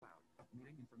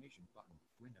information button.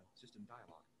 Window system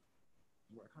dialog.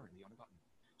 You are currently on a button.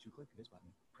 To click this button,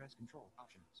 press Control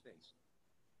Option Space.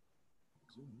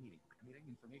 Zoom meeting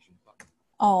information button.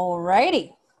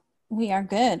 Alrighty, we are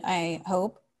good. I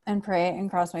hope and pray and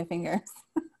cross my fingers.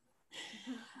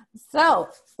 So,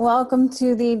 welcome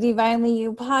to the Divinely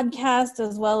You podcast,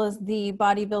 as well as the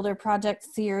Bodybuilder Project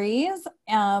series.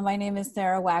 My name is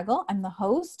Sarah Waggle. I'm the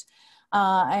host.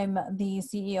 I'm the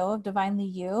CEO of Divinely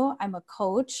You. I'm a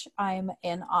coach. I'm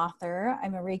an author.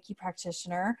 I'm a Reiki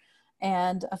practitioner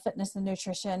and a fitness and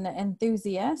nutrition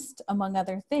enthusiast, among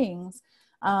other things.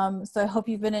 So I hope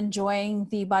you've been enjoying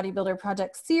the Bodybuilder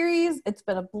Project series. It's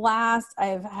been a blast.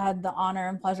 I've had the honor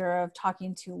and pleasure of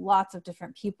talking to lots of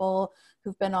different people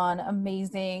who've been on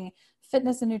amazing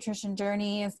fitness and nutrition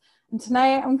journeys. And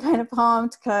tonight I'm kind of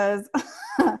pumped because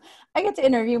I get to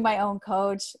interview my own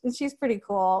coach, and she's pretty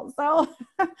cool. So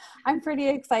I'm pretty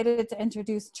excited to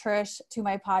introduce Trish to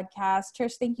my podcast.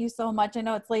 Trish, thank you so much. I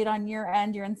know it's late on your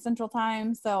end. You're in Central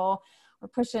Time, so we're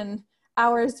pushing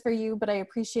hours for you, but I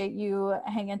appreciate you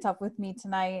hanging tough with me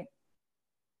tonight.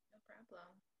 No problem.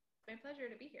 My pleasure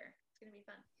to be here. It's going to be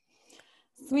fun.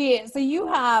 Sweet. So you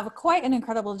have quite an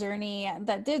incredible journey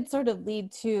that did sort of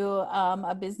lead to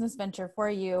a business venture for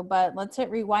you, but let's hit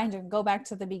rewind and go back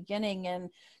to the beginning and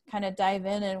kind of dive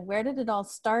in. And where did it all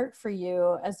start for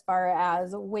you as far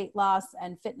as weight loss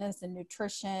and fitness and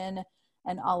nutrition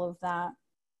and all of that?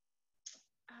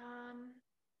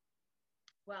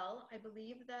 Well, I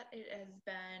believe that it has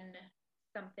been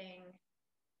something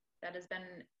that has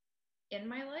been in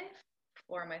my life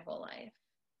for my whole life.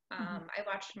 I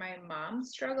watched my mom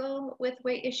struggle with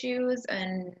weight issues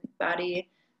and body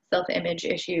self-image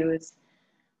issues.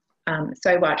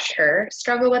 So I watched her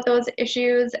struggle with those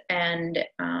issues and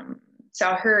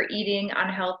saw her eating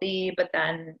unhealthy, but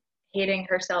then hating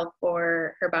herself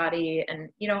for her body and,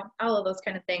 you know, all of those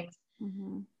kind of things.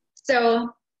 So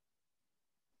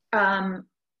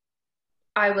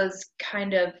I was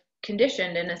kind of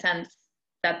conditioned in a sense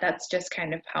that that's just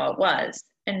kind of how it was.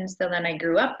 And so then I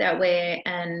grew up that way.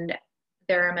 And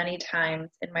there are many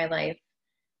times in my life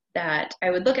that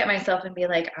I would look at myself and be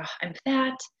like, oh, I'm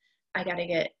fat. I got to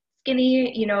get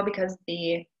skinny, you know, because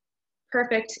the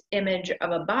perfect image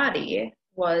of a body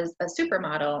was a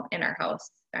supermodel in our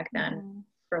house back then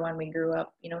for when we grew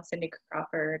up, you know, Cindy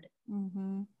Crawford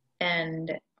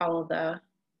and all of the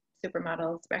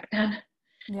supermodels back then.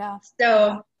 Yeah.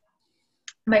 So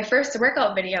my first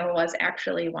workout video was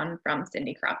actually one from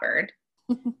Cindy Crawford.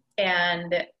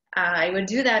 And I would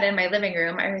do that in my living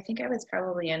room. I think I was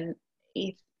probably in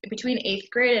between 8th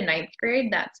grade and 9th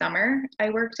grade that summer. I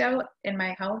worked out in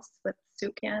my house with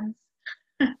soup cans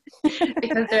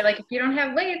because they're like, if you don't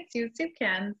have weights, use soup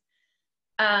cans.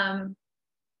 And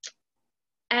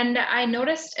I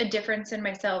noticed a difference in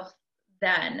myself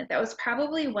then. That was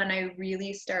probably when I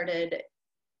really started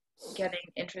getting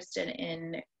interested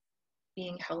in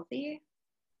being healthy.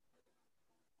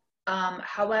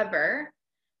 However,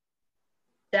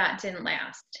 that didn't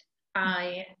last.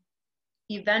 I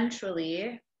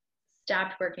eventually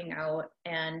stopped working out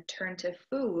and turned to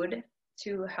food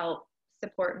to help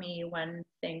support me when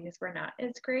things were not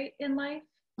as great in life,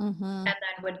 and then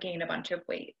would gain a bunch of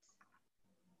weight.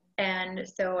 And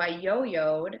so I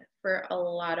yo-yoed for a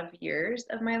lot of years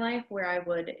of my life where I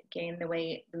would gain the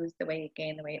weight, lose the weight,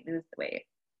 gain the weight, lose the weight.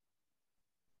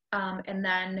 And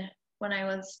then when I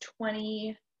was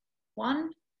 21,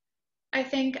 I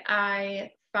think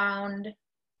I found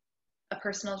a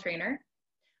personal trainer.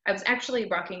 I was actually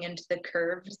walking into the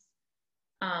curves,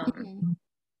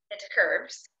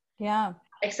 Yeah.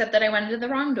 Except that I went into the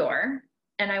wrong door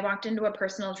and I walked into a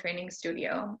personal training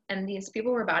studio and these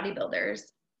people were bodybuilders.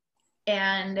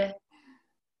 And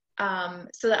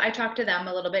so that I talked to them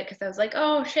a little bit because I was like,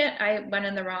 oh shit, I went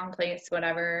in the wrong place,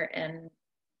 whatever. And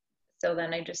so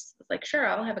then I just was like, sure,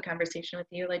 I'll have a conversation with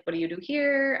you. Like, what do you do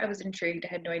here? I was intrigued. I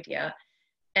had no idea.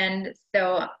 And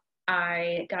so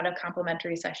I got a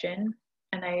complimentary session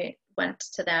and I went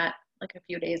to that like a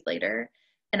few days later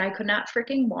and I could not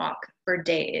freaking walk for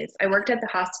days. I worked at the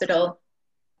hospital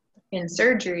in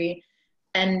surgery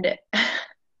and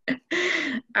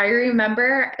I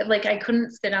remember like I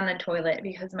couldn't sit on the toilet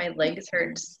because my legs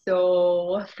hurt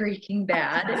so freaking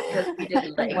bad because we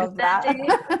did legs that day.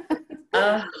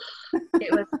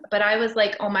 It was, but I was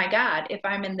like, oh my God, if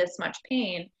I'm in this much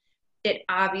pain, it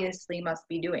obviously must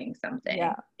be doing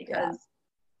something because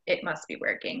it must be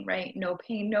working, right? No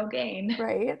pain, no gain.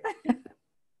 Right.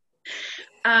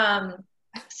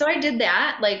 So I did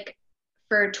that like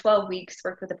for 12 weeks,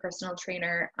 worked with a personal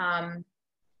trainer.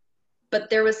 but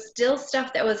there was still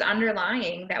stuff that was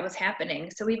underlying that was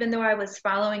happening. So even though I was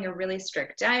following a really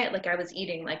strict diet, like I was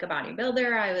eating like a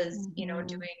bodybuilder, I was, you know,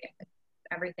 doing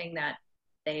everything that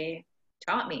they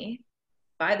taught me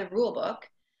by the rule book.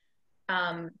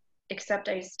 Except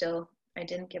I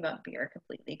didn't give up beer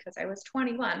completely because I was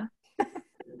 21.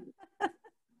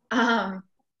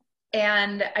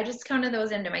 And I just counted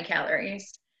those into my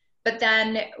calories. But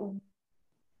then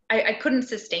I couldn't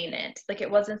sustain it. Like,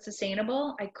 it wasn't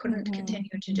sustainable. I couldn't continue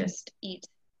to just eat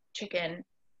chicken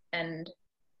and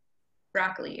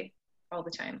broccoli all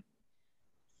the time.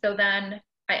 So then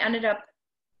I ended up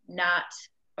not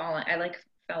falling. I like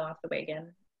fell off the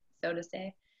wagon, so to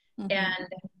say. And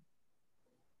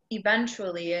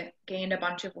eventually gained a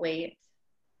bunch of weight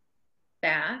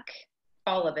back,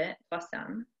 all of it, plus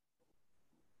some.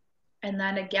 And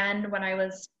then again, when I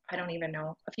was, I don't even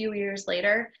know, a few years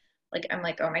later, like, I'm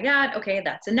like, oh my God, okay,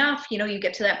 that's enough. You know, you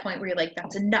get to that point where you're like,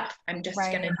 that's enough. I'm just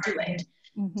going to do it.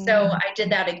 So I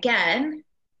did that again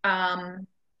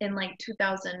in like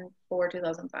 2004,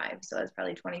 2005. So I was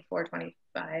probably 24,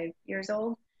 25 years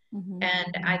old.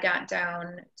 And I got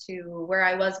down to where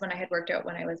I was when I had worked out,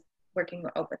 when I was working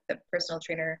out with the personal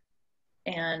trainer.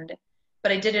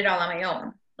 But I did it all on my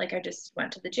own. Like, I just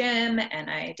went to the gym and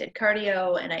I did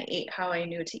cardio and I ate how I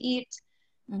knew to eat,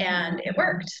 and it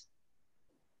worked.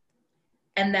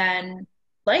 And then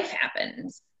life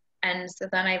happens. And so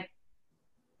then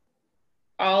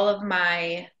all of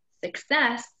my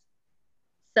success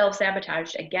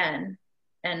self-sabotaged again,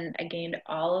 and I gained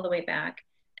all of the weight back.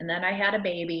 And then I had a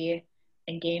baby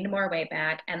and gained more weight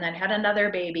back, and then had another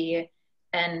baby,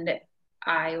 and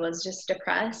I was just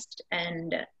depressed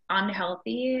and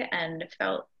unhealthy and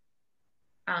felt,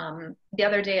 the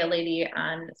other day a lady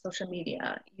on social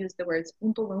media used the words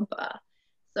Oompa Loompa.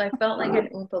 So I felt like an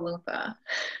Oompa Loompa.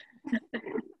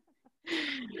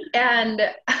 And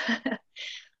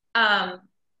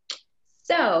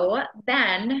so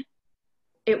then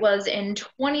it was in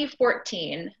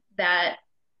 2014 that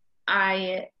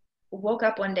I woke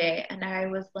up one day and I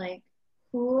was like,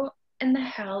 who in the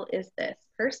hell is this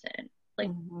person?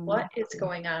 Like, what is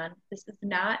going on? This is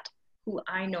not who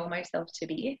I know myself to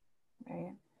be.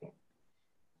 Right.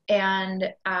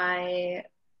 And I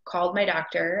called my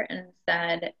doctor and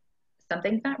said,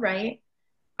 something's not right.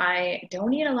 I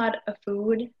don't eat a lot of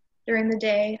food during the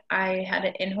day. I had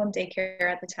an in-home daycare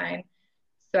at the time.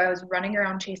 So I was running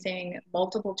around chasing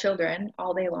multiple children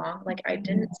all day long. Like, I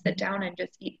didn't sit down and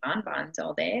just eat bonbons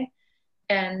all day.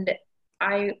 And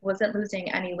I wasn't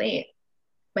losing any weight.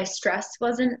 My stress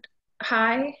wasn't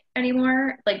high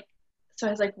anymore. Like, so I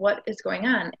was like, what is going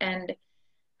on? And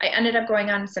I ended up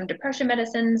going on some depression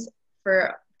medicines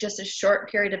for just a short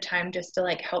period of time, just to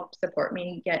like help support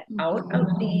me get out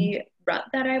of the rut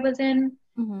that I was in.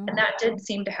 And that did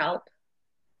seem to help.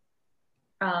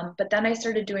 But then I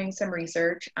started doing some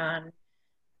research on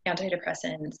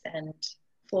antidepressants and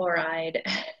fluoride.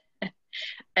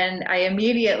 And I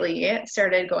immediately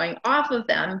started going off of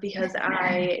them because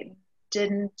I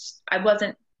didn't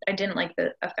like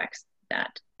the effects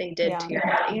that they did to your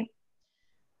body.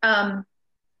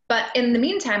 But in the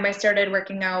meantime, I started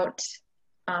working out.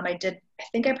 I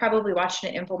think I probably watched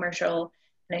an infomercial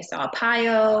and I saw a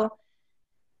PiYo.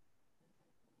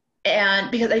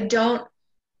 And because I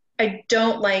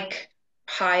don't like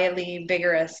highly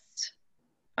vigorous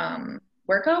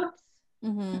workouts.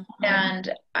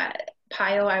 And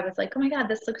PiYo, I was like, oh my God,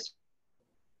 this looks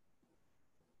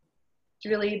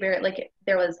really very, like,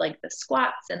 there was like the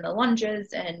squats and the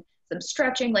lunges and some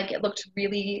stretching, like it looked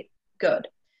really good.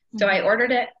 So I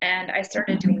ordered it and I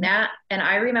started doing that. And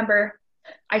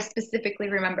I specifically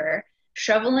remember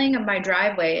shoveling my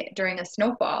driveway during a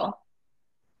snowfall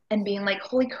and being like,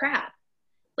 holy crap,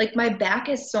 like my back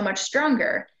is so much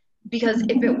stronger. Because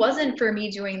if it wasn't for me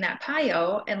doing that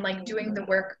PiYo and like doing the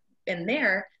work in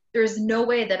there's no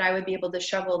way that I would be able to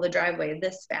shovel the driveway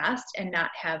this fast and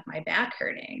not have my back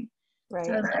hurting. Right.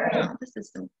 So I was like, oh, this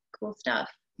is some cool stuff.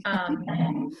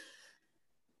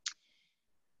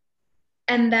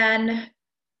 And then,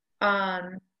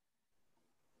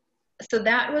 so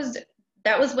that was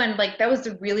when, like, that was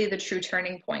really the true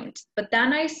turning point. But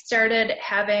then I started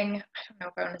having, I don't know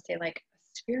if I want to say like a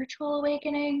spiritual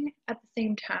awakening at the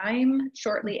same time,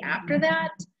 shortly after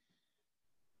that.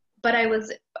 But I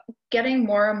was getting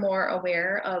more and more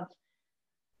aware of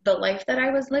the life that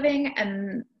I was living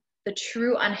and the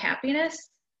true unhappiness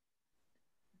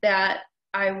that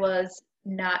I was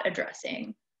not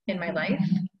addressing in my life.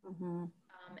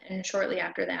 And shortly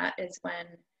after that is when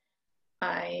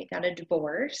I got a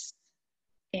divorce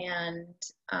and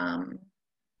a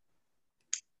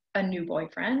new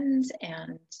boyfriend,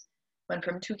 and went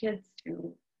from 2 kids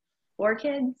to 4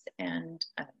 kids and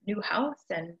a new house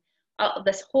and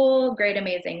this whole great,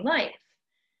 amazing life.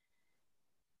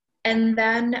 And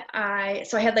then I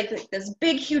had like this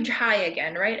big, huge high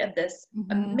again, right? Of this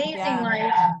amazing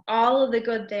life, all of the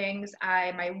good things.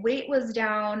 My weight was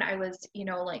down. I was,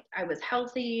 like I was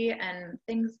healthy and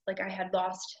things, like I had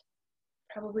lost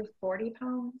probably 40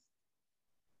 pounds,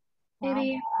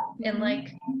 maybe in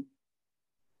like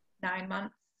 9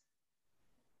 months,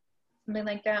 something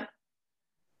like that.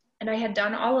 And I had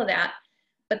done all of that,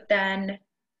 but then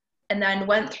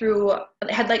went through,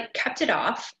 had like kept it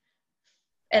off.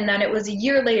 And then it was a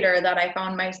year later that I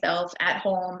found myself at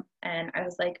home and I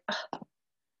was like,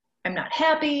 I'm not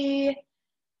happy.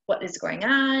 What is going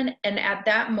on? And at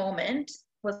that moment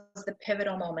was the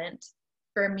pivotal moment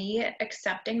for me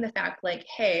accepting the fact, like,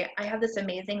 hey, I have this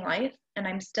amazing life and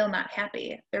I'm still not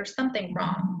happy. There's something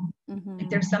wrong. Like,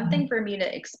 there's something for me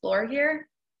to explore here.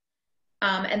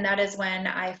 And that is when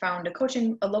I found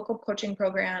a local coaching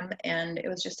program, and it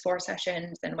was just 4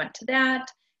 sessions, and went to that,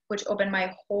 which opened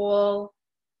my whole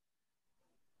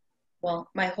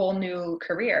new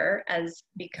career as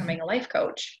becoming a life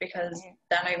coach, because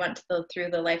then I went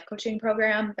through the life coaching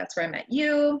program. That's where I met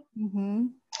you and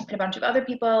a bunch of other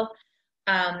people,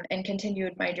 and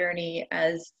continued my journey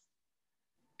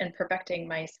and perfecting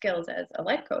my skills as a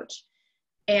life coach.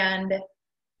 And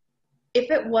if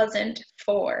it wasn't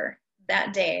for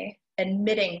that day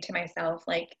admitting to myself,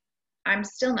 like, I'm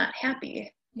still not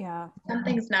happy,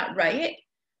 something's not right,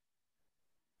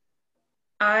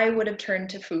 I would have turned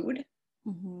to food.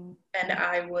 And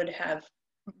I would have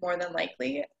more than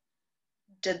likely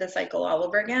did the cycle all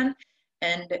over again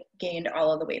and gained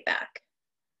all of the weight back.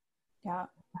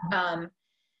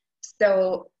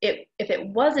 So if it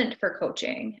wasn't for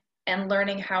coaching and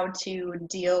learning how to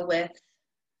deal with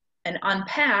and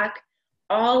unpack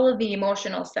all of the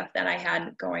emotional stuff that I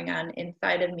had going on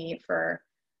inside of me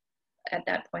at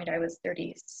that point I was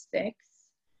 36.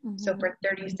 So for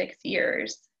 36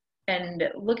 years, and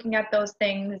looking at those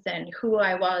things and who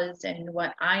I was and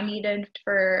what I needed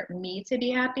for me to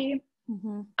be happy,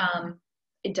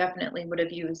 it definitely would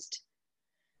have used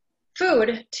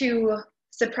food to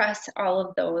suppress all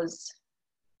of those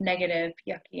negative,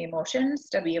 yucky emotions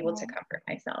to be able to comfort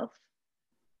myself.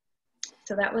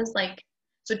 So that was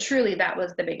truly that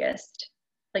was the biggest,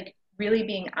 like, really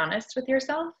being honest with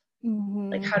yourself.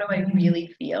 Like, how do I really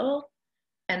feel?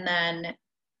 And then,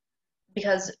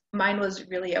 because mine was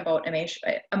really about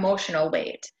emotional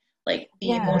weight, like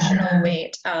the emotional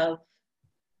weight of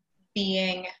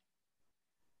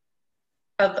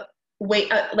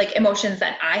like emotions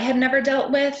that I had never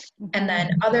dealt with, and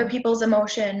then other people's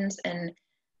emotions, and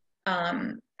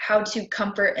how to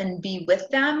comfort and be with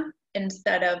them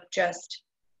instead of just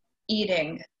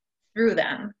eating through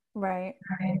them. Right.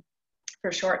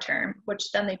 For short term,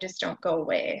 which then they just don't go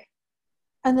away.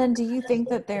 And then do you think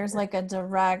that there's like a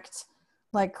direct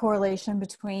correlation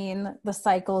between the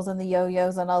cycles and the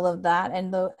yo-yos and all of that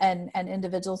and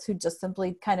individuals who just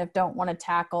simply kind of don't want to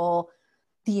tackle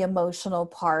the emotional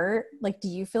part? Like, do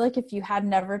you feel like if you had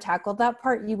never tackled that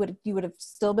part, you would have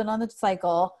still been on the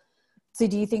cycle? So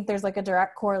do you think there's like a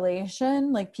direct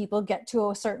correlation? Like, people get to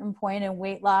a certain point in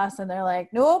weight loss and they're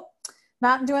like, nope,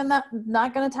 not doing that,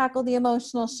 not going to tackle the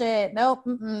emotional shit. Nope.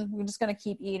 We're just going to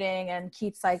keep eating and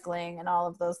keep cycling and all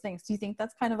of those things. Do you think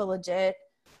that's kind of a legit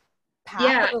path?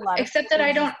 Yeah, except that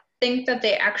I don't think that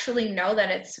they actually know that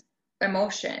it's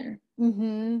emotion.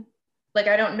 Like,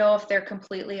 I don't know if they're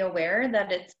completely aware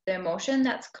that it's the emotion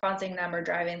that's causing them or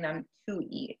driving them to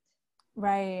eat.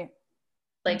 Right.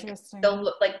 Like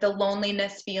the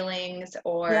loneliness feelings,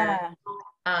 or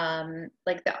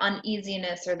like the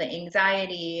uneasiness or the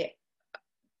anxiety,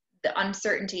 the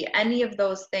uncertainty, any of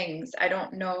those things. I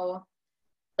don't know.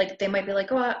 Like, they might be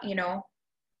like, oh,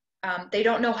 they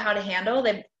don't know how to handle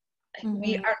them.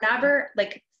 We are never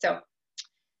like, so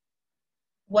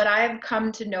what I've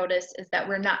come to notice is that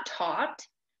we're not taught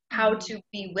how to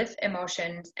be with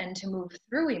emotions and to move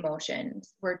through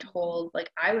emotions. We're told,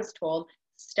 like I was told,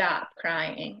 stop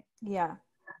crying. Yeah.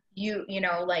 You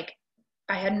know, like,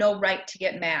 I had no right to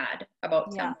get mad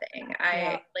about something.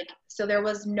 So there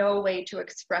was no way to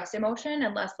express emotion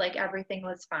unless, like, everything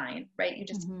was fine, right? You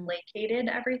just placated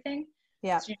everything.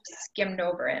 Yeah. So you just skimmed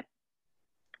over it.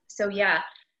 So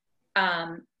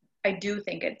I do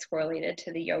think it's correlated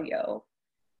to the yo-yo.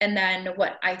 And then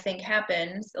what I think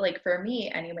happens, like for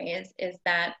me anyways, is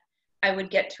that I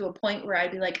would get to a point where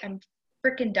I'd be like, I'm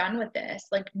freaking done with this,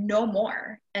 like, no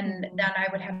more. And then I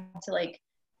would have to, like,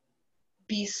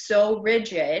 be so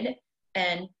rigid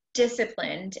and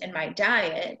disciplined in my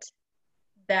diet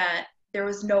that there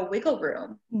was no wiggle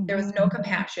room. There was no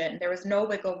compassion. There was no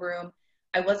wiggle room.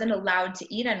 I wasn't allowed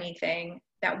to eat anything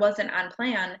that wasn't on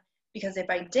plan, because if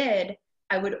I did,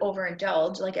 I would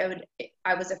overindulge. Like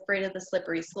I was afraid of the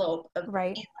slippery slope of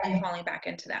Right. easily falling back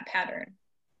into that pattern.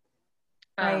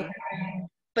 Right.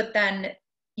 But then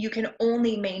you can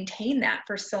only maintain that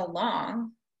for so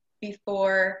long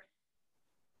before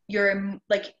you're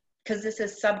like, because this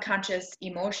is subconscious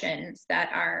emotions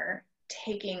that are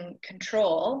taking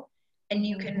control, and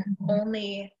you can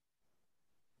only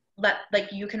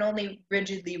you can only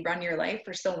rigidly run your life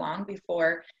for so long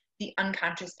before the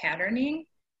unconscious patterning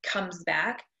comes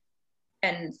back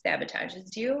and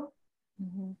sabotages you,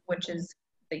 which is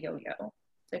the yo-yo,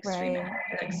 the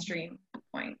extreme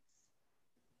points.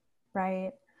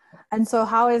 Right. And so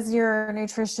how is your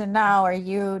nutrition now? Are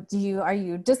you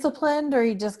disciplined, or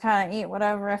you just kind of eat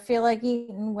whatever I feel like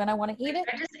eating when I want to eat it?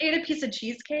 I just ate a piece of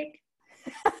cheesecake.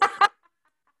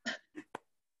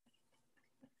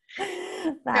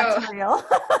 That's real.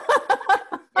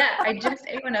 Yeah, I just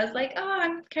ate one. I was like, oh,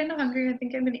 I'm kind of hungry. I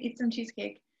think I'm going to eat some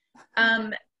cheesecake.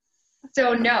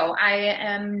 So no, I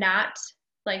am not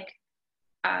like,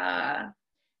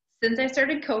 since I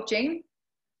started coaching,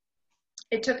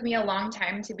 it took me a long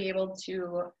time to be able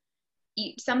to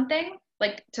eat something,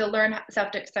 like to learn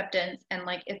self-acceptance, and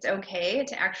like it's okay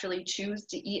to actually choose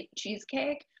to eat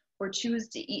cheesecake or choose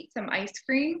to eat some ice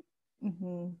cream,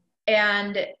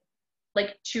 and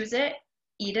like choose it,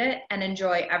 eat it, and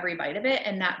enjoy every bite of it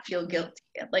and not feel guilty.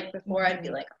 Like before I'd be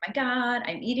like, oh my God,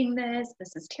 I'm eating this.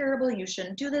 This is terrible. You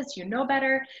shouldn't do this. You know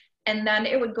better. And then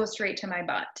it would go straight to my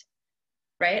butt,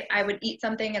 right? I would eat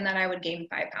something and then I would gain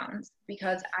 5 pounds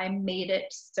because I made it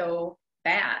so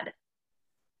bad.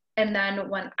 And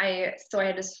then I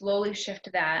had to slowly shift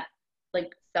that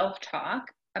like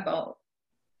self-talk about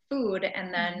food,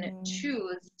 and then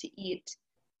choose to eat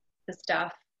the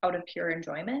stuff out of pure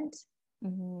enjoyment.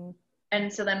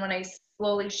 And so then when I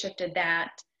slowly shifted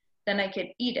that, then I could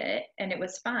eat it and it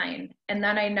was fine. And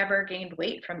then I never gained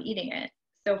weight from eating it.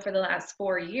 So for the last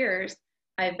 4 years,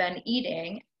 I've been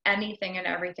eating anything and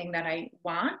everything that I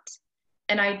want.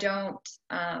 And I don't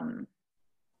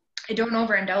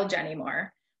overindulge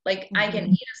anymore. Like I can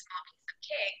eat a small piece of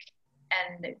cake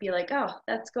and be like, oh,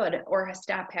 that's good. Or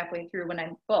stop halfway through when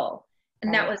I'm full.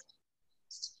 And that was to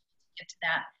get to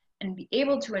that and be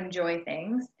able to enjoy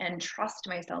things and trust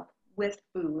myself with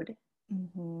food.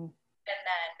 And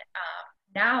then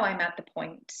now I'm at the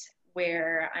point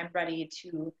where I'm ready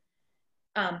to,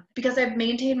 because I've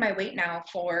maintained my weight now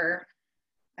for,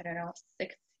 I don't know,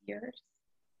 6 years.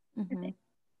 I think.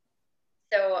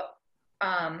 So,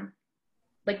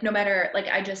 like no matter, like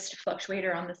I just fluctuate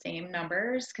around the same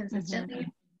numbers consistently,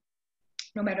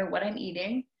 no matter what I'm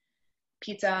eating,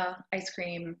 pizza, ice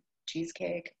cream,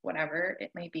 cheesecake, whatever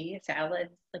it may be, salad,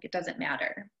 like it doesn't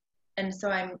matter. And so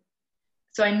I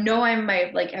know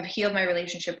I've healed my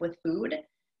relationship with food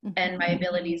and my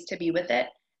abilities to be with it.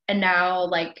 And now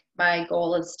like my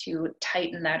goal is to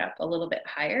tighten that up a little bit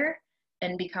higher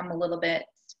and become a little bit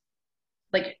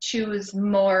like choose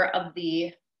more of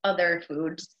the other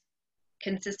foods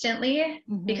consistently,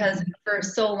 because for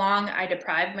so long I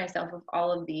deprived myself of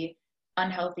all of the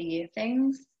unhealthy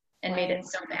things and made it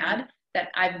so bad that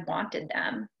I've wanted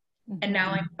them. And now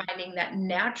I'm finding that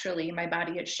naturally my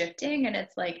body is shifting, and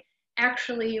it's like,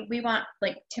 actually we want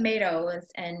like tomatoes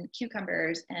and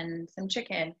cucumbers and some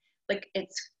chicken. Like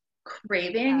it's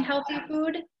craving healthy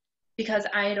food because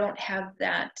I don't have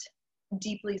that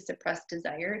deeply suppressed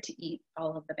desire to eat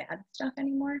all of the bad stuff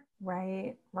anymore.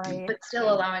 Right. But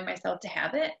still allowing myself to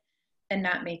have it and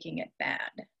not making it bad.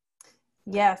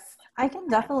 Yes, I can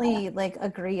definitely like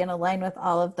agree and align with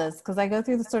all of this, because I go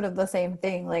through sort of the same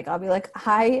thing. Like I'll be like,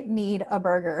 I need a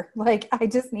burger. Like I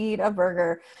just need a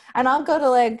burger. And I'll go to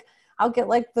like, I'll get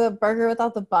like the burger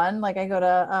without the bun. Like I go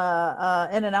to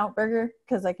In-N-Out Burger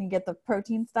because I can get the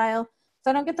protein style. So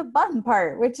I don't get the bun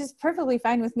part, which is perfectly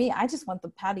fine with me. I just want the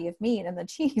patty of meat and the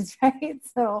cheese, right?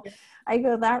 So I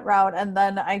go that route, and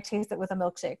then I taste it with a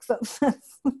milkshake. So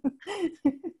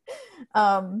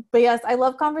but yes, I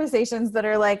love conversations that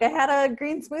are like, I had a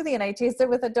green smoothie and I tasted it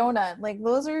with a donut. Like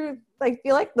those are, I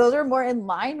feel like those are more in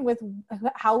line with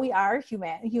how we are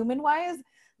human wise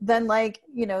than like,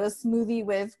 you know, a smoothie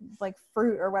with like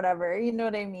fruit or whatever, you know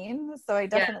what I mean? So I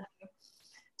definitely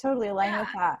totally align with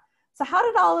that. So how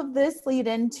did all of this lead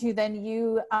into then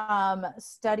you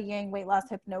studying weight loss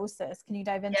hypnosis? Can you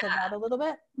dive into that a little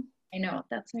bit? I know,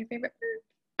 that's my favorite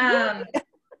word.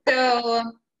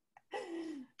 So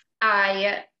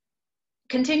I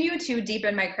continue to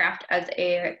deepen my craft as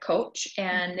a coach,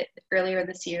 and earlier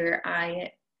this year I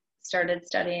started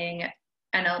studying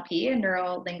NLP,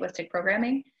 neuro linguistic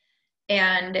programming,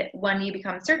 And when you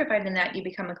become certified in that, you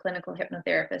become a clinical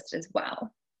hypnotherapist as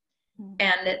well.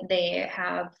 And they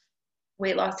have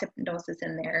weight loss hypnosis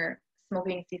in there,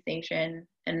 smoking cessation,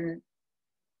 and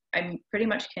I pretty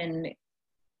much can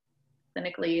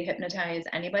clinically hypnotize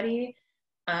anybody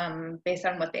based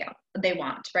on what they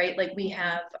want, right? Like we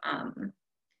have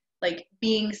like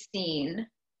being seen.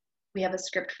 We have a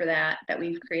script for that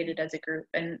we've created as a group,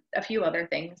 and a few other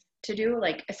things to do,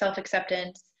 like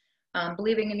self-acceptance,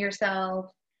 believing in yourself.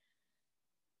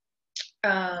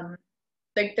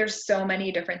 Like there's so many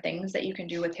different things that you can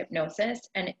do with hypnosis.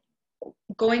 And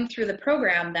going through the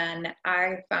program, then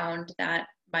I found that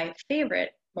my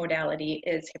favorite modality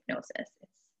is hypnosis.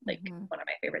 It's like one of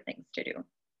my favorite things to do.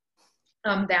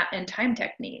 That and time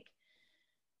technique.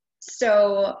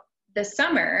 So this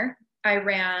summer I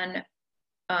ran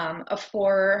a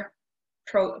four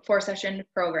session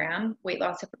program, weight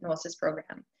loss hypnosis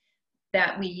program,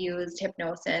 that we used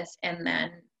hypnosis and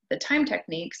then the time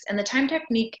techniques. And the time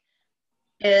technique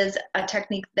is a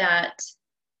technique that,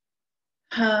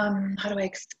 how do I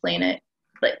explain it?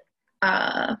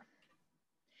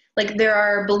 Like there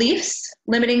are beliefs,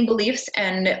 limiting beliefs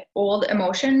and old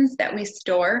emotions that we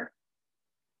store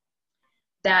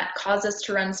that cause us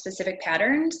to run specific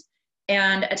patterns.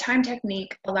 And a time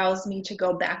technique allows me to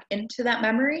go back into that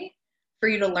memory for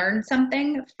you to learn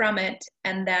something from it,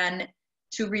 and then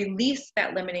to release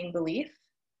that limiting belief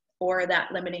or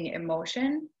that limiting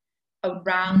emotion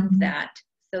around that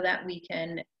so that we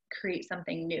can create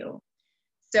something new.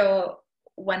 So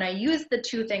when I use the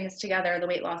two things together, the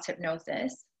weight loss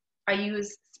hypnosis, I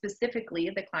use specifically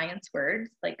the client's words,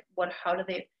 like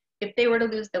if they were to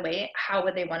lose the weight, how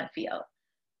would they want to feel?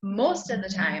 Most of the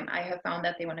time, I have found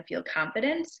that they want to feel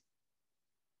confident.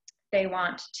 They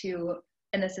want to,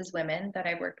 and this is women that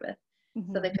I've worked with,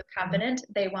 so they feel confident.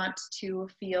 They want to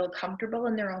feel comfortable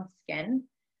in their own skin.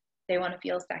 They want to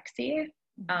feel sexy.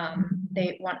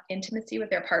 They want intimacy with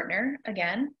their partner,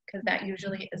 again, because that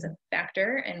usually is a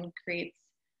factor and creates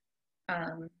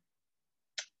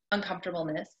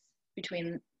uncomfortableness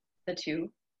between the two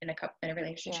in a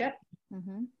relationship. Yeah.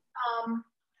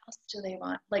 What else do they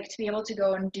want? Like to be able to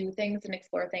go and do things and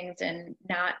explore things, and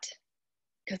not,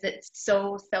 because it's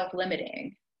so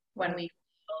self-limiting when we feel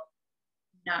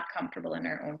not comfortable in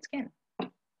our own skin.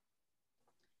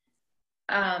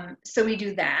 So we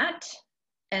do that.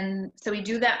 And so we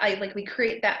do that, we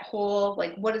create that whole,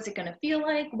 like, what is it going to feel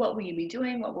like? What will you be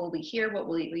doing? What will we hear? What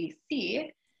will we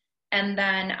see? And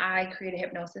then I create a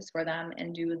hypnosis for them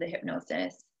and do the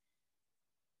hypnosis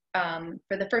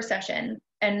for the first session.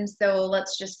 And so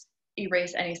let's just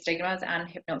erase any stigmas on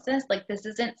hypnosis. Like, this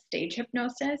isn't stage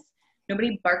hypnosis.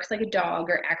 Nobody barks like a dog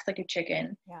or acts like a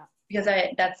chicken. Yeah. Because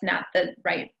that's not the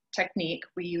right technique.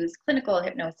 We use clinical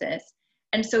hypnosis.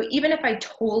 And so even if I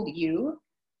told you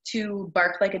to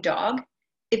bark like a dog,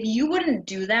 if you wouldn't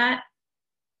do that,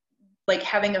 like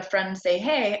having a friend say,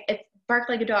 hey, it's bark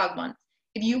like a dog once.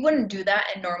 If you wouldn't do that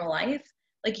in normal life,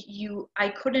 like I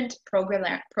couldn't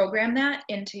program that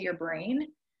into your brain,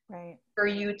 right, for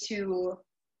you to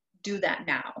do that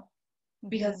now,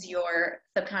 because your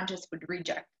subconscious would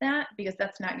reject that, because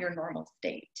that's not your normal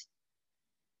state.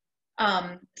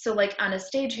 So like on a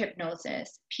stage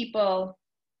hypnosis, people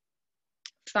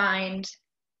find,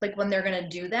 like when they're going to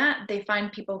do that, they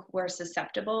find people who are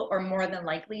susceptible or more than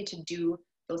likely to do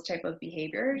those type of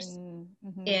behaviors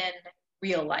in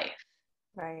real life.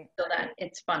 Right. So that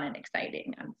it's fun and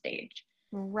exciting on stage.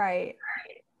 Right.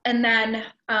 And then,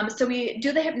 so we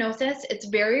do the hypnosis. It's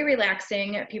very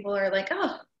relaxing. People are like,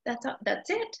 oh, that's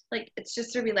it. Like, it's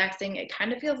just so relaxing. It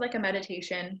kind of feels like a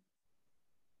meditation.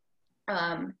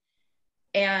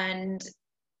 And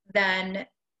then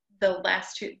the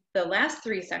last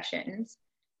 3 sessions,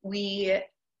 we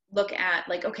look at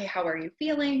like, okay, how are you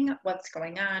feeling? What's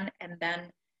going on? And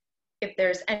then if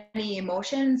there's any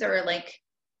emotions or like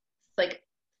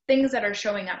things that are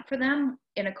showing up for them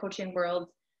in a coaching world,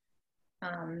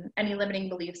 any limiting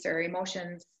beliefs or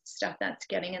emotions, stuff that's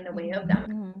getting in the way of them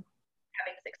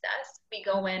having success, we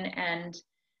go in and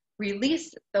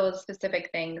release those specific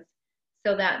things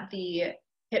so that the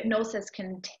hypnosis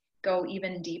can go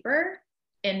even deeper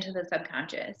into the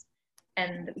subconscious.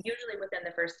 And usually within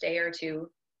the first day or 2,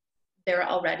 they're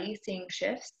already seeing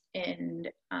shifts in,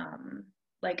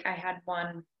 like I had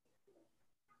one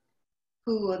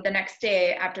who the next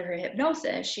day after her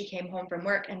hypnosis, she came home from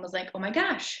work and was like, oh my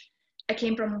gosh, I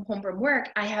came home from work.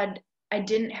 I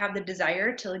didn't have the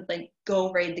desire to like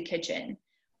go raid the kitchen,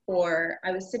 or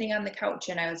I was sitting on the couch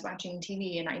and I was watching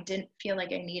TV and I didn't feel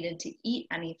like I needed to eat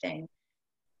anything.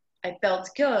 I felt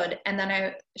good. And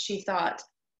then she thought,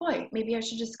 boy, maybe I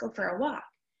should just go for a walk.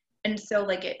 And so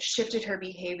like it shifted her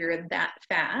behavior that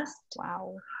fast.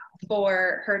 Wow.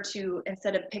 For her to,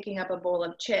 instead of picking up a bowl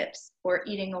of chips or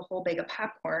eating a whole bag of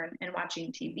popcorn and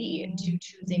watching TV, to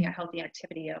choosing a healthy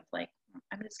activity of like,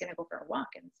 I'm just going to go for a walk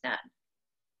instead.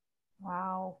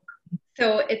 Wow.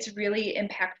 So it's really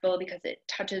impactful because it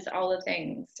touches all the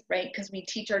things, right? Because we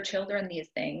teach our children these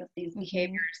things, these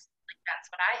behaviors. Like that's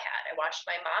what I had. I watched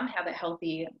my mom have a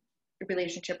healthy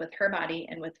relationship with her body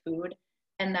and with food.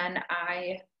 And then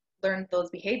I learned those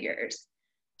behaviors.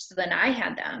 So then I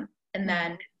had them. And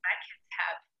then my kids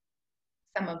have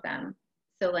some of them.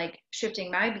 So like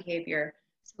shifting my behavior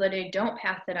so that I don't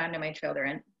pass it on to my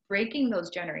children, breaking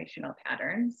those generational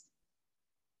patterns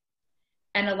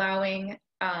and allowing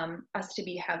us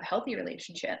to have healthy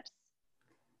relationships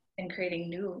and creating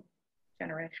new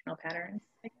generational patterns,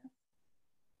 I guess.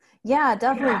 Yeah,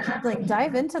 definitely. Like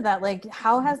dive into that. Like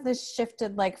how has this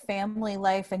shifted like family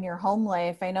life and your home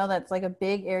life? I know that's like a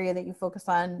big area that you focus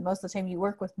on. Most of the time you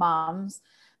work with moms.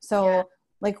 So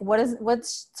like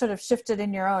what's sort of shifted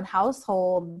in your own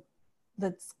household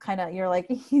that's kind of, you're like,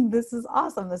 this is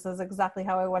awesome. This is exactly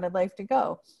how I wanted life to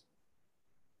go.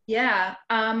 Yeah.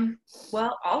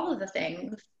 Well, all of the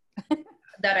things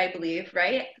that I believe,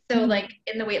 right? So like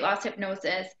in the weight loss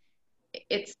hypnosis,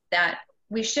 it's that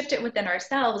we shift it within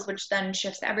ourselves, which then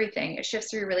shifts everything. It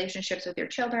shifts your relationships with your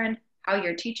children, how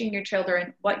you're teaching your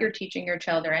children, what you're teaching your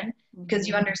children, because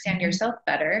you understand yourself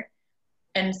better.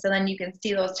 And so then you can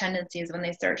see those tendencies when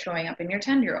they start showing up in your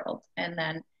 10-year-old, and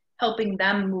then helping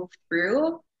them move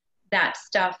through that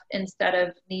stuff instead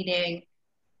of needing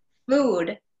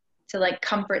food to like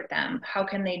comfort them. How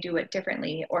can they do it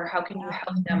differently? Or how can you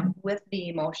help them with the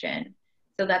emotion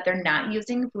so that they're not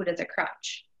using food as a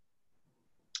crutch?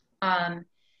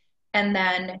 And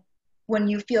then when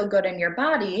you feel good in your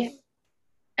body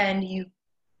and you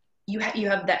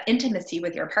have that intimacy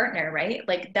with your partner, right?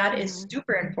 Like that is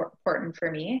super important for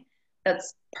me.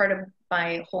 That's part of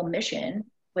my whole mission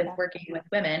with working with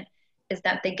women, is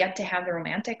that they get to have the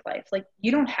romantic life. Like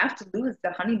you don't have to lose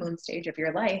the honeymoon stage of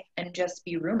your life and just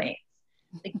be roommates.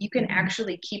 Like you can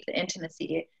actually keep the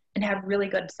intimacy and have really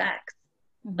good sex.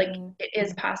 Like it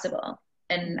is possible.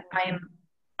 And I am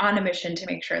on a mission to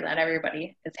make sure that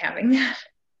everybody is having that.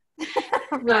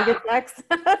 Really good sex.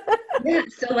 Yeah.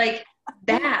 So like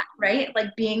that, right? Like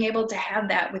being able to have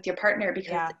that with your partner,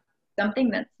 because it's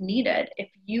something that's needed. If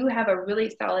you have a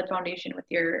really solid foundation with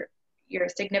your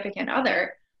significant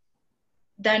other,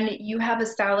 then you have a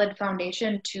solid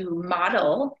foundation to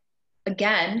model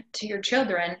again to your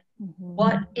children.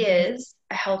 What is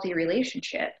a healthy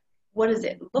relationship? What does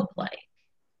it look like?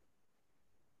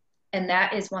 And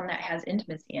that is one that has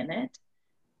intimacy in it,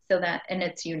 so that, and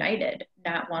it's united,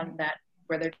 not one that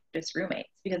where they're just roommates,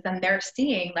 because then they're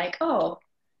seeing like, oh,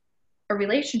 a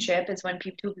relationship is when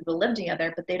two people live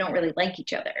together, but they don't really like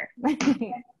each other.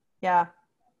 Yeah.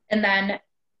 And then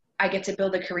I get to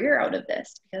build a career out of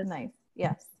this because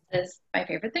Yes. this is my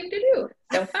favorite thing to do.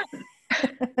 So fun.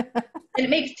 And it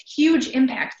makes huge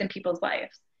impacts in people's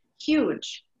lives.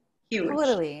 Huge.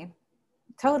 Totally.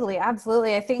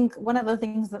 Absolutely. I think one of the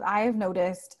things that I've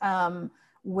noticed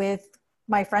with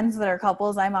my friends that are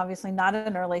couples, I'm obviously not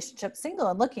in a relationship, single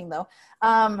and looking though.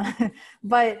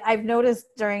 But I've noticed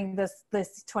during this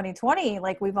 2020,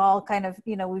 like we've all kind of,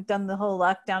 we've done the whole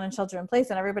lockdown and shelter in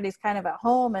place and everybody's kind of at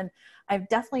home. And I've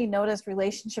definitely noticed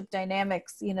relationship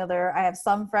dynamics. I have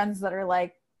some friends that are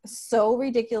like so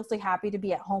ridiculously happy to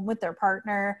be at home with their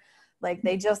partner. Like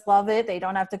they just love it. They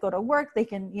don't have to go to work. They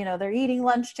can, they're eating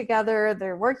lunch together,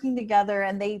 they're working together,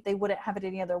 and they wouldn't have it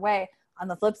any other way. On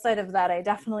the flip side of that, I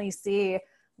definitely see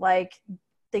like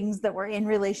things that were in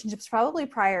relationships probably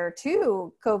prior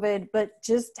to COVID, but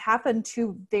just happen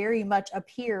to very much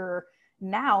appear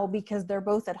now because they're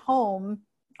both at home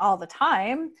all the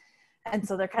time. And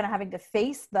so they're kind of having to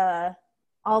face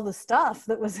all the stuff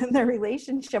that was in their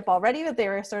relationship already that they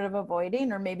were sort of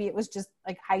avoiding, or maybe it was just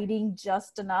like hiding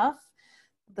just enough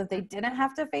that they didn't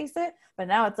have to face it, but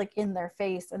now it's like in their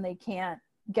face and they can't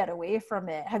get away from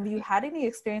it. Have you had any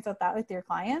experience with that with your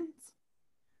clients?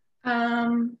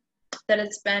 That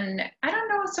it's been, I don't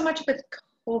know so much with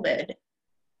COVID.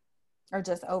 Or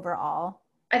just overall?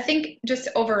 I think just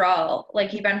overall,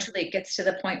 like eventually it gets to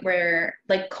the point where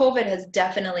like COVID has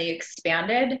definitely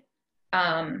expanded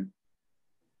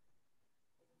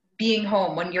being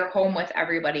home, when you're home with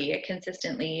everybody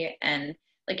consistently, and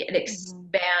like it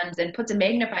expands and puts a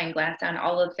magnifying glass on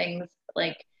all of things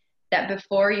like that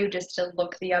before you just to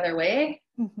look the other way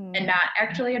and not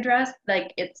actually address.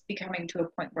 Like it's becoming to a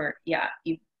point where you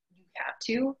have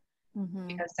to,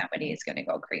 because somebody is going to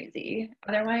go crazy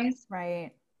otherwise.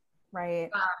 Right.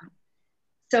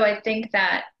 So I think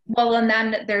that Well, and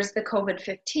then there's the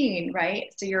COVID-15,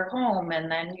 right? So you're home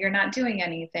and then you're not doing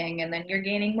anything and then you're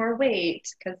gaining more weight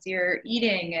because you're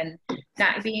eating and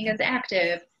not being as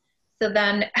active. So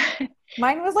then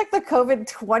Mine was like the COVID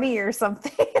 20 or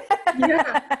something.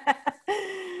 yeah.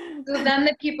 So then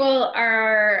the people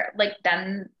are like,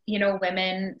 then,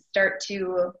 women start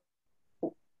to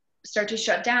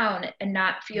shut down and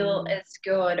not feel as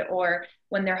good, or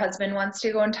when their husband wants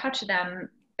to go and touch them,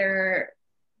 they're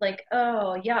like,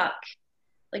 oh, yuck,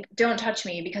 like don't touch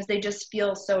me, because they just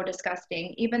feel so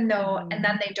disgusting, even though and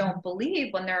then they don't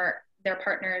believe when their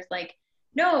partner is like,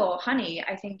 no honey,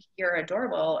 I think you're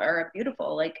adorable or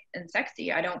beautiful, like, and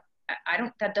sexy. I don't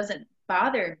that doesn't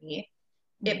bother me.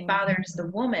 It bothers the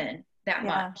woman that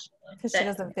much, because she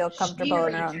doesn't feel comfortable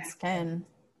in her own skin.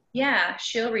 Yeah,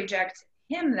 she'll reject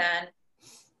him then,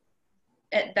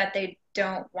 that they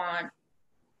don't want,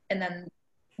 and then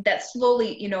that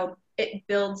slowly, it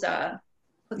builds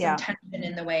puts some tension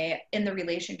in the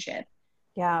relationship.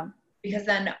 Yeah. Because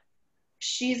then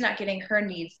she's not getting her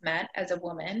needs met as a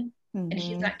woman, and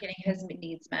he's not getting his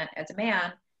needs met as a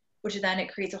man, which then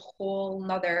it creates a whole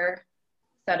nother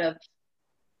set of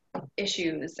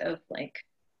issues of like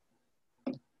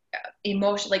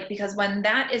emotion, like, because when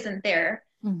that isn't there,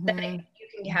 then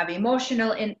you can have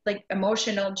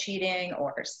emotional cheating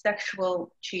or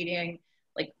sexual cheating,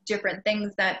 like different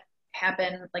things that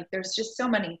happen. Like there's just so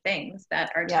many things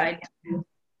that are tied to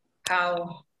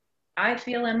how I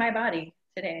feel in my body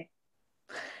today.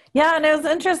 Yeah, and it was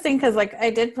interesting because like I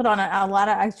did put on a lot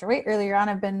of extra weight earlier on.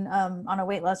 I've been on a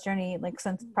weight loss journey like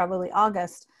since probably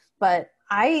August, but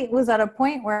I was at a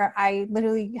point where I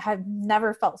literally had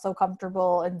never felt so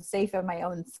comfortable and safe in my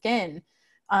own skin.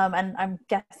 And I'm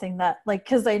guessing that like,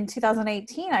 cause in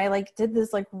 2018, I like did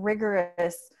this like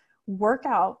rigorous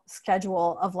workout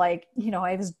schedule of like,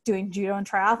 I was doing judo and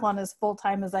triathlon as full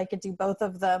time as I could do both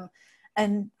of them.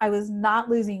 And I was not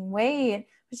losing weight,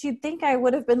 but you'd think I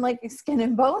would have been like skin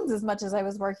and bones as much as I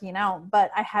was working out,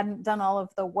 but I hadn't done all of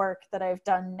the work that I've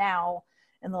done now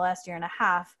in the last year and a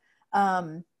half.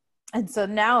 And so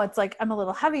now it's like, I'm a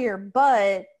little heavier,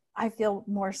 but I feel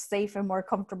more safe and more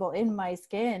comfortable in my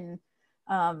skin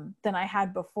than I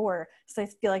had before. So I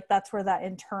feel like that's where that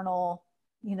internal,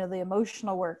 the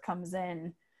emotional work comes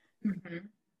in,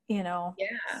 Yeah.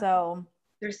 So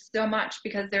there's so much,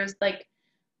 because there's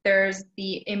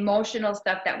the emotional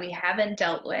stuff that we haven't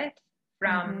dealt with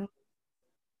from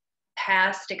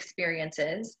past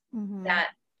experiences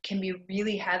that can be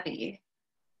really heavy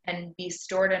and be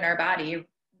stored in our body,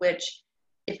 which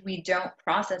if we don't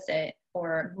process it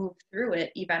or move through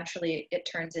it, eventually it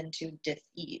turns into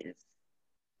dis-ease.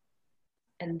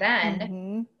 And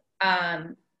then,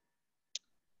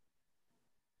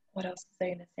 what else was I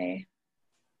going to say?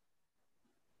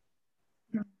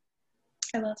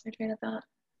 I lost my train of thought.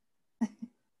 I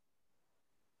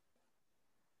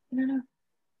don't know.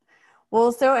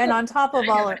 Well, so, and on top of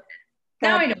all of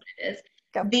now I know what it is.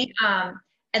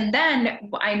 And then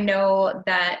I know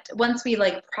that once we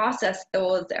like process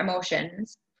those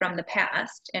emotions from the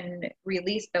past and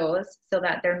release those so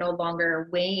that they're no longer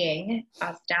weighing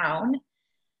us down,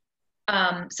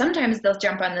 sometimes they'll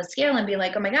jump on the scale and be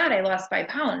like, oh my God, I lost 5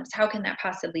 pounds. How can that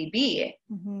possibly be?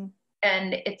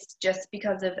 And it's just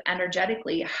because of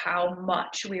energetically how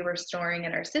much we were storing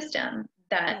in our system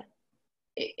that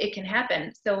it can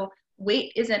happen. So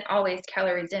weight isn't always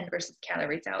calories in versus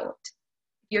calories out.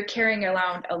 You're carrying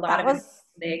around a lot of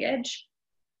baggage,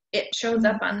 it shows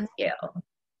up on the scale.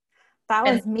 That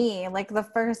was me. Like the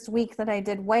first week that I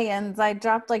did weigh-ins, I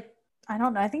dropped like, I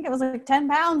don't know, I think it was like 10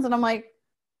 pounds. And I'm like,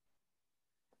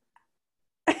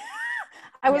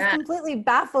 I was completely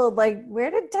baffled. Like,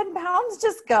 where did 10 pounds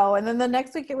just go? And then the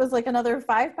next week it was like another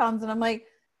 5 pounds. And I'm like,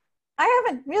 I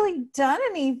haven't really done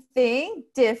anything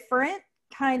different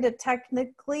kind of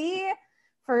technically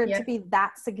for it to be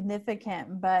that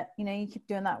significant. But, you keep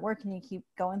doing that work and you keep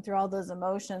going through all those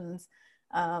emotions.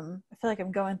 I feel like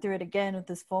I'm going through it again with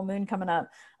this full moon coming up.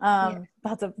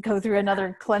 About to go through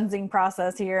another cleansing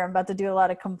process here. I'm about to do a lot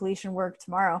of completion work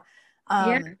tomorrow.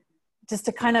 Just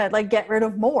to kind of like get rid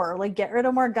of more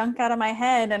gunk out of my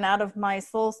head and out of my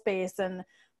soul space and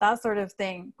that sort of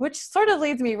thing, which sort of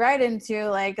leads me right into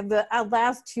like the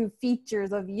last 2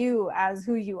 features of you as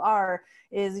who you are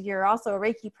is you're also a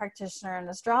Reiki practitioner and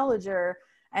astrologer.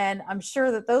 And I'm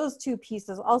sure that those 2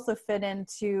 pieces also fit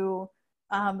into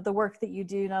the work that you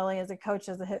do, not only as a coach,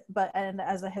 but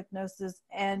as a hypnosis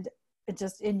and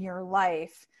just in your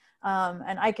life.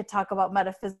 And I could talk about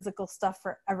metaphysical stuff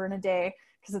forever and a day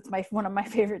because it's one of my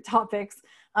favorite topics.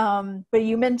 But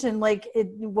you mentioned like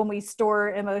when we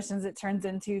store emotions, it turns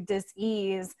into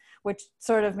dis-ease, which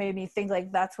sort of made me think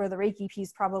like that's where the Reiki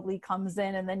piece probably comes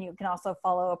in. And then you can also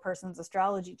follow a person's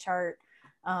astrology chart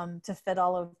to fit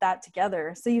all of that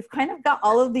together. So you've kind of got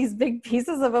all of these big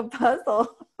pieces of a puzzle.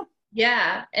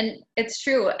 Yeah, and it's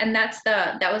true. And that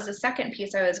was the second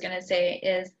piece I was going to say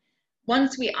is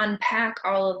once we unpack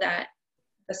all of that,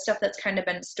 the stuff that's kind of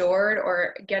been stored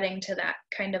or getting to that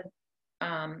kind of,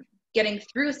 getting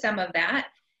through some of that,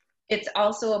 it's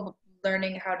also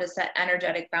learning how to set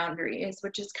energetic boundaries,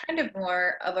 which is kind of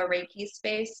more of a Reiki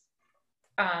space.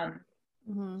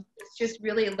 It's just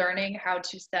really learning how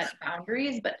to set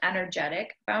boundaries, but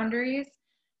energetic boundaries,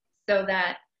 so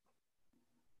that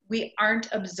we aren't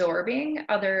absorbing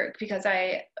because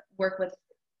I work with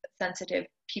sensitive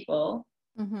people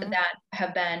that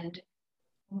have been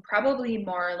probably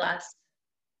more or less,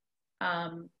 I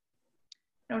don't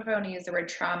know if I want to use the word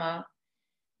trauma,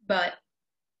 but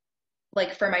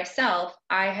like for myself,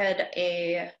 I had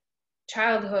a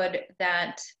childhood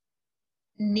that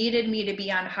needed me to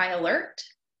be on high alert,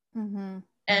 and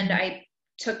I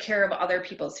took care of other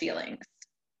people's feelings.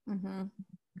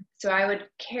 So I would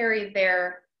carry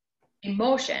their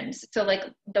emotions. So like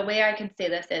the way I can say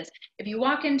this is if you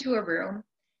walk into a room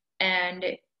and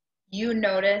you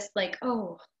notice like,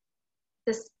 oh,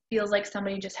 this feels like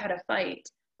somebody just had a fight,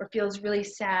 or feels really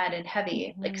sad and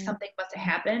heavy, like something must have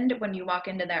happened when you walk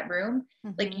into that room,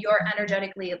 like you're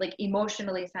energetically, like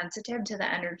emotionally sensitive to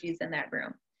the energies in that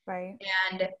room. Right.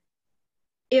 And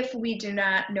if we do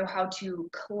not know how to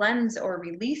cleanse or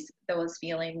release those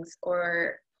feelings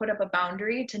or put up a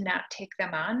boundary to not take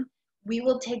them on, we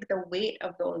will take the weight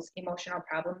of those emotional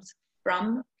problems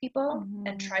from people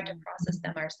and try to process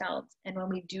them ourselves. And when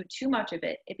we do too much of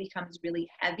it, it becomes really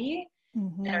heavy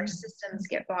and our systems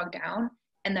get bogged down,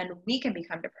 and then we can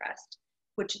become depressed,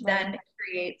 which then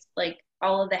creates like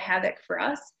all of the havoc for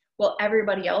us. Well,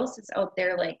 everybody else is out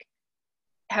there like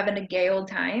having a gay old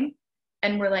time,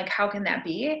 and we're like, how can that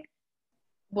be?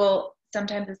 Well,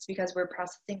 sometimes it's because we're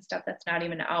processing stuff that's not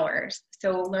even ours.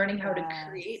 So learning how to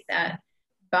create that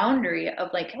boundary of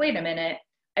like, wait a minute,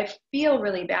 I feel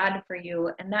really bad for you,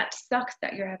 and that sucks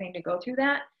that you're having to go through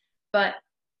that, but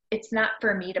it's not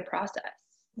for me to process.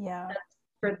 That's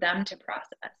for them to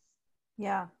process.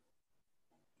 Yeah.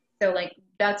 So like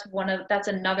that's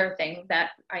another thing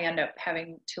that I end up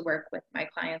having to work with my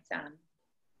clients on.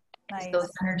 Nice. Is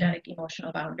those energetic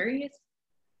emotional boundaries.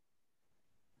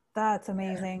 That's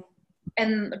amazing.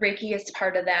 And Reiki is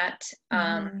part of that.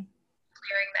 Clearing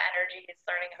the energies,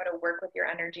 learning how to work with your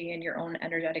energy and your own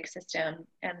energetic system.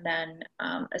 And then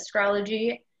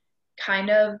astrology kind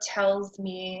of tells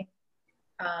me,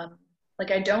 like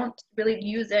I don't really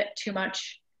use it too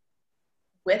much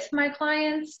with my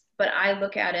clients, but I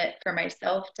look at it for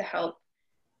myself to help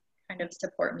kind of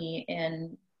support me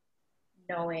in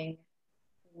knowing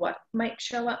what might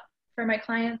show up for my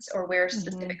clients or where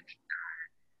specific things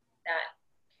are that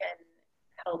can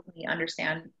help me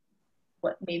understand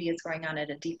what maybe is going on at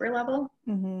a deeper level.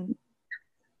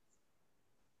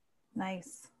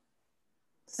 Nice.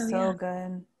 So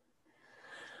good.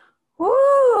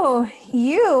 Woo!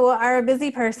 You are a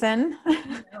busy person.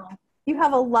 You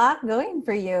have a lot going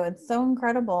for you. It's so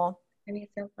incredible. Maybe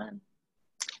it's so fun.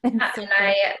 And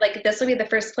I like this will be the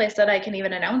first place that I can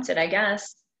even announce it, I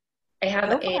guess. I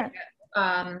have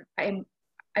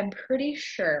I'm pretty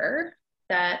sure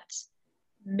that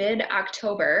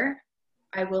mid-October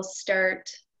I will start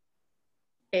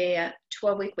a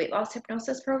 12-week weight loss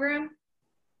hypnosis program.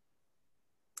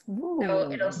 Ooh.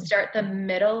 So it'll start the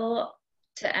middle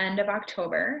to end of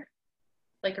October,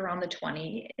 like around the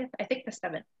 20th, I think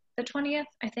the 20th,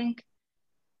 I think.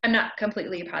 I'm not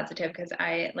completely positive because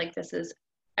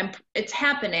it's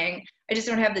happening. I just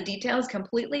don't have the details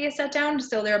completely set down.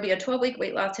 So there'll be a 12-week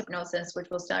weight loss hypnosis, which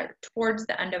will start towards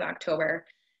the end of October.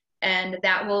 And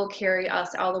that will carry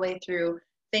us all the way through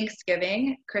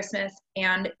Thanksgiving, Christmas,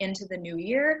 and into the new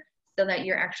year so that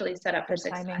you're actually set up for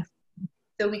success.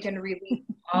 So we can release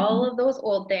all of those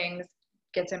old things,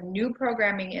 get some new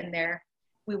programming in there.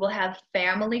 We will have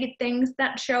family things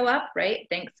that show up, right?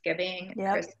 Thanksgiving,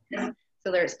 Christmas.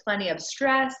 So there's plenty of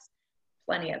stress,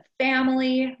 plenty of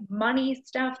family, money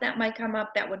stuff that might come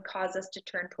up that would cause us to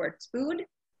turn towards food.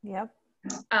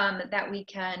 That we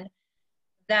can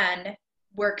then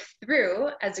work through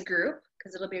as a group,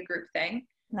 because it'll be a group thing.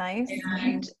 Nice.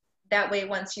 And that way,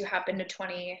 once you hop into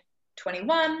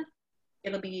 2021,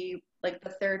 it'll be like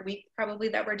the third week probably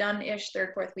that we're done-ish,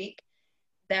 third, fourth week,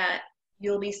 that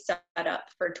you'll be set up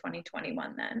for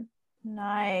 2021 then.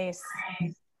 Nice.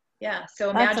 Yeah.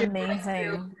 So that's imagine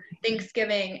amazing.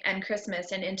 Thanksgiving and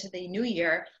Christmas and into the new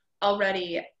year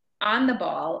already on the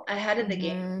ball ahead of the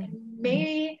game. And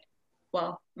maybe,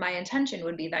 well, my intention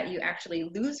would be that you actually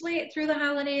lose weight through the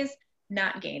holidays,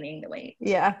 not gaining the weight.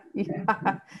 Yeah.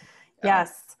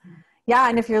 Yes. Yeah.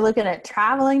 And if you're looking at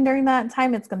traveling during that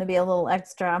time, it's going to be a little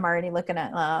extra. I'm already looking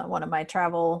at one of my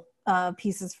travel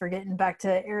pieces for getting back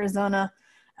to Arizona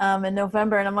in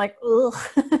November. And I'm like, ugh,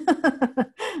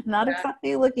 not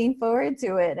exactly looking forward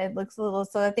to it. It looks a little,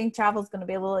 so I think travel is going to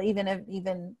be a little,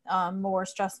 even more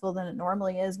stressful than it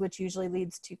normally is, which usually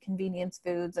leads to convenience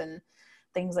foods and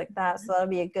things like that. So that'll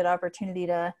be a good opportunity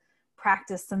to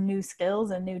practice some new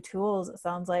skills and new tools, it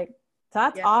sounds like. So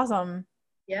that's awesome.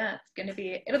 Yeah, it'll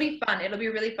be fun. It'll be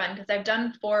really fun because I've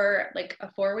done a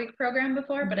 4-week program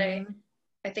before, but I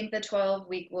think the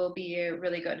 12-week will be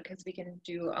really good because we can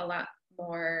do a lot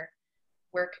more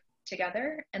work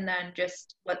together, and then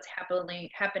just what's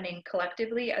happening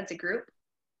collectively as a group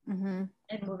and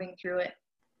moving through it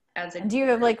as a group. Do you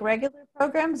have like regular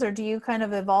programs, or do you kind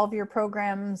of evolve your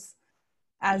programs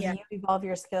as you evolve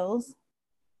your skills?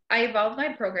 I evolve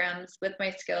my programs with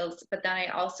my skills, but then I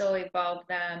also evolve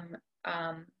them.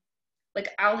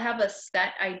 I'll have a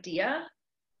set idea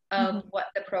of what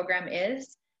the program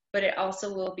is, but it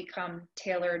also will become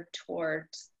tailored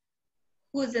towards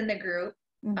who's in the group.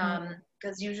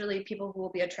 Because usually people who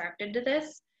will be attracted to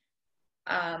this,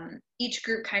 each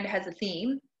group kind of has a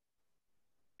theme.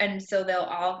 And so they'll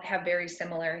all have very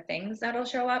similar things that'll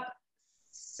show up.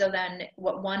 So then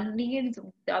what one needs,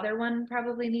 the other one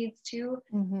probably needs too.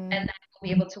 And then we'll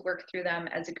be able to work through them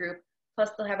as a group.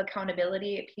 Plus they'll have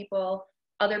accountability people,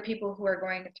 other people who are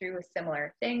going through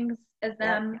similar things as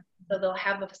them. So they'll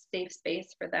have a safe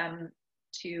space for them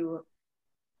to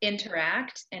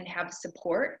interact and have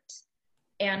support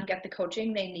and get the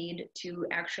coaching they need to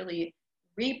actually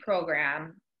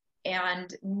reprogram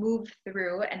and move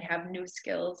through and have new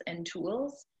skills and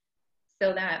tools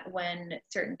so that when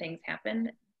certain things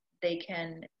happen, they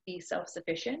can be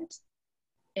self-sufficient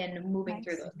in moving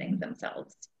through those things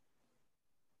themselves.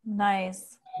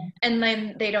 Nice. And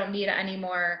then they don't need any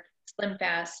more Slim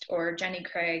Fast or Jenny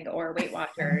Craig or Weight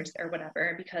Watchers or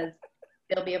whatever, because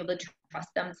they'll be able to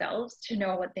trust themselves to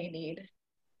know what they need.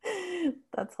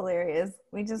 That's hilarious.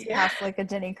 We just passed like a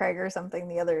Jenny Craig or something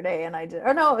the other day, and it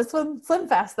was Slim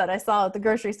Fast that I saw at the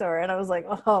grocery store, and I was like,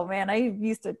 oh man, I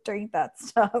used to drink that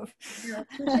stuff.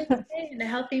 And a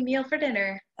healthy meal for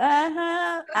dinner.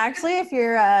 Actually, if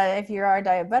you are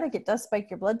diabetic, it does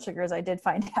spike your blood sugars. I did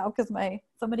find out because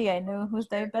somebody I knew who's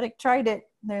diabetic tried it.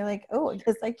 And they're like, oh, I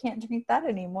guess I can't drink that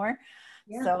anymore.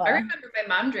 Yeah. So I remember my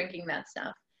mom drinking that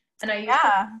stuff, and I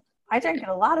drank it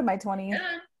a lot in my 20s.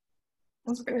 Yeah.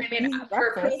 For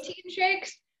protein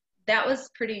shakes, that was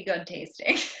pretty good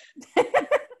tasting.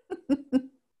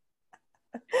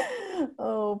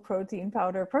 Oh, protein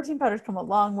powder. Protein powder's come a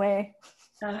long way.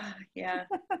 Yeah.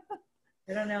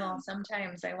 I don't know.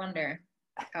 Sometimes I wonder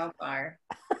how far.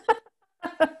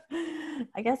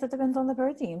 I guess it depends on the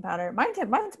protein powder.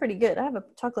 Mine's pretty good. I have a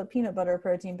chocolate peanut butter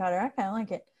protein powder. I kind of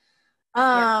like it.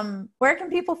 Where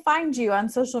can people find you on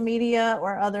social media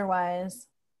or otherwise?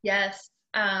 Yes.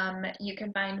 You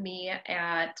can find me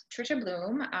at Trisha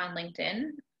Bloom on LinkedIn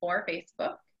or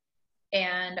Facebook,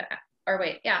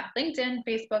 LinkedIn,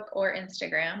 Facebook, or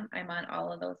Instagram. I'm on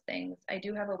all of those things. I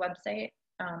do have a website.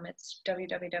 It's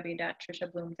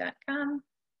www.trishabloom.com.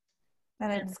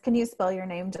 And can you spell your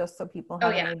name just so people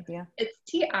have an idea? It's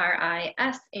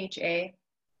Trisha,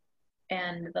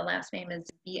 and the last name is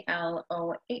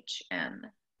Blohn.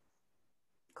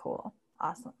 Cool.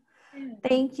 Awesome.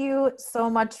 Thank you so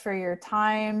much for your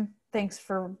time. Thanks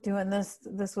for doing this.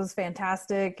 This was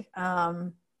fantastic.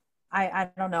 I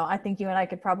don't know. I think you and I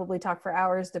could probably talk for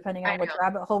hours depending on which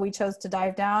rabbit hole we chose to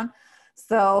dive down.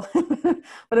 So,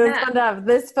 but it was fun to have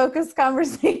this focused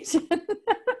conversation.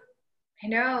 I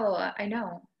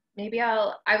know. Maybe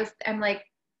I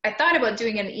thought about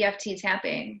doing an EFT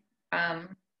tapping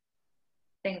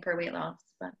thing for weight loss,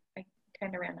 but I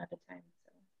kind of ran out of time.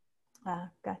 So.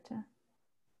 Gotcha.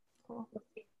 Cool.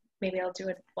 Maybe I'll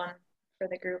do one for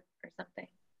the group or something.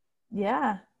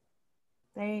 Yeah.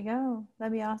 There you go.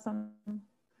 That'd be awesome.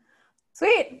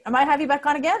 Sweet. I might have you back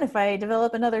on again if I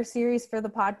develop another series for the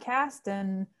podcast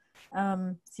and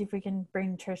see if we can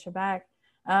bring Trisha back.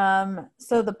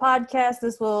 So the podcast,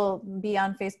 this will be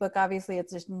on Facebook. Obviously,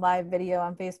 it's just live video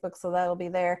on Facebook, so that'll be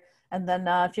there. And then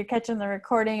if you're catching the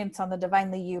recording, it's on the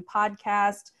Divinely You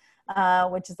podcast,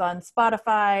 which is on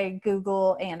Spotify,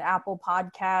 Google, and Apple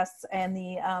Podcasts. And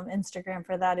the Instagram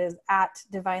for that is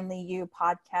 @Divinely You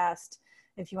podcast,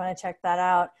 if you want to check that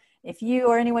out. If you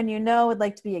or anyone you know would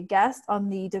like to be a guest on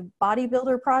the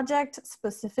Bodybuilder Project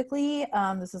specifically,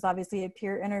 this is obviously a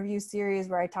peer interview series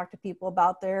where I talk to people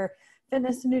about their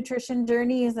fitness and nutrition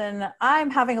journeys, and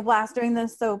I'm having a blast doing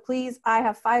this. So please, I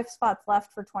have 5 spots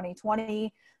left for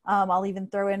 2020. I'll even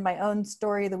throw in my own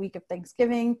story the week of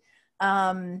Thanksgiving,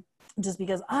 just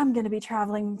because I'm going to be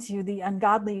traveling to the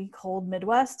ungodly cold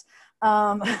Midwest.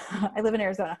 I live in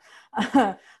Arizona.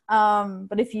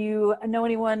 But if you know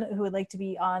anyone who would like to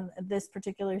be on this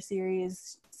particular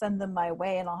series, send them my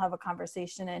way and I'll have a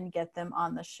conversation and get them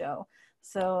on the show.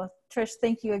 So Trish,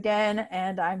 thank you again.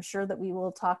 And I'm sure that we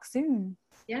will talk soon.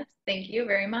 Yes, thank you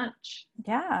very much.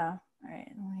 Yeah. All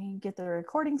right. We get the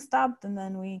recording stopped and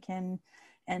then we can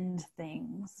end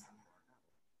things.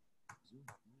 Zoom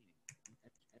up meeting.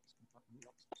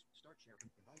 Start share.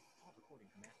 Invite. Stop recording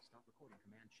command. Stop recording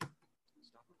command.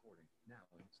 Stop recording. Now.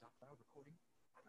 Stop cloud recording.